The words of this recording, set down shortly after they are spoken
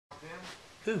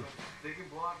Who? They can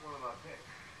block one of my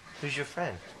picks. Who's your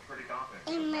friend? Pretty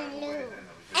confident.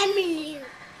 Emily.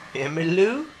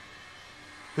 Emily?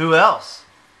 Who else?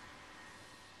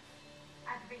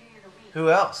 At the beginning of the week, Who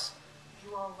else?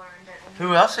 you all learned that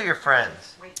Who else are your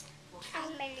friends?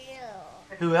 Emily.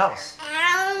 Who else?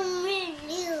 Emily.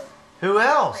 Who player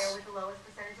else? with the lowest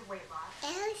percentage of weight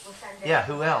loss will send in Yeah,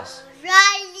 who else?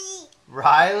 Riley.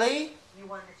 Riley? You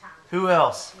won the challenge. Who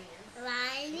else? Means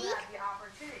Riley. you have the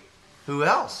opportunity Who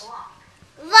else? to block.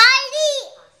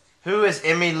 Riley. Who is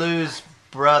Emily's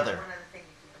brother? One other thing to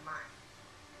keep in mind.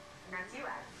 And that's you,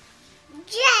 Adam.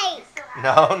 Jake. You still have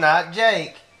No, not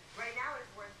Jake. right now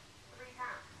it's worth 3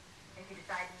 pounds if you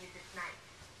decide to use it tonight.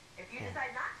 If you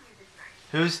decide not to use it tonight,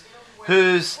 Who's it'll be worth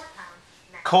who's 4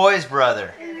 pounds next Coy's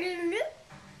brother? Lulu.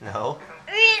 No.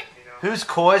 Who's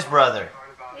Coy's brother?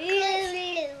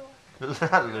 Lulu.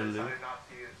 Not Lulu.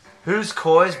 Who's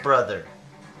Coy's brother?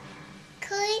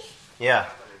 Chris. Yeah.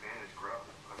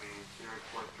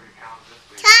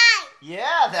 Ty.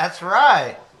 Yeah, that's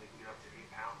right.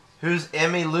 Who's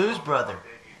Emmy Lou's brother?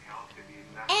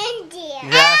 Andy.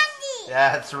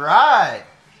 That's right.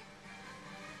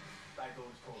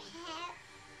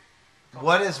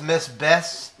 What is Miss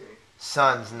Beth's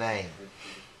son's name?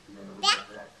 Beth.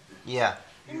 Yeah.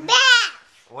 Beth.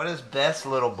 What is Beth's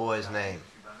little boy's name?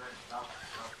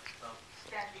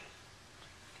 Jesse.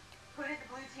 Who did the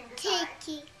blue team decide?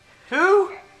 Tiki.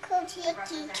 Who?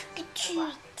 Tiki.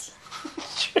 Treat.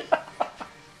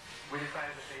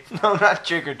 No, not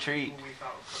trick or treat.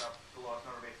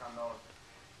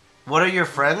 What are your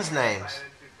friends' names?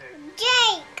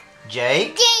 Jake.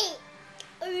 Jake? Jake.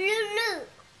 Lulu.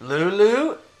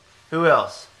 Lulu? Who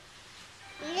else?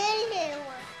 Lulu.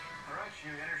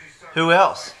 Who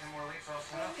else?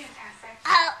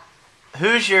 Oh.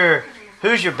 Who's your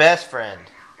best friend?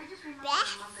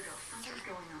 Beth.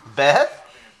 Beth?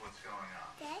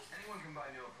 Beth.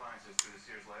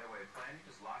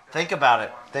 Think about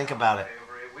it. Think about it.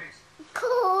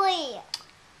 Coy.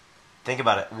 Think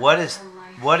about it.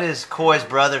 What is Coy's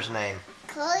brother's name?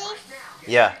 Coy.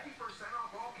 Yeah.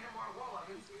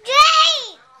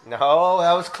 Jake. No,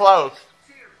 that was close.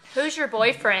 Who's your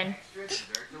boyfriend?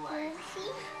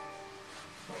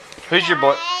 Who's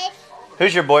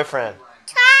your boyfriend?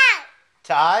 Ty.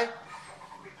 Ty?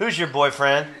 Who's your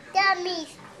boyfriend?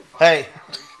 Dummies. Hey.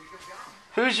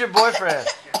 Who's your boyfriend?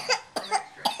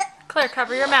 Claire,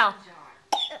 cover your mouth.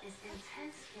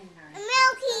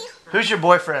 Milky. Who's your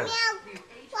boyfriend? Milk.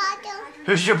 Water.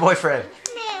 Who's your boyfriend?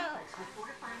 Milk.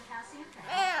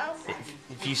 Milk.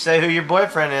 If you say who your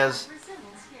boyfriend is.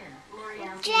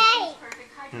 Jake.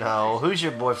 No, who's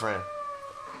your boyfriend?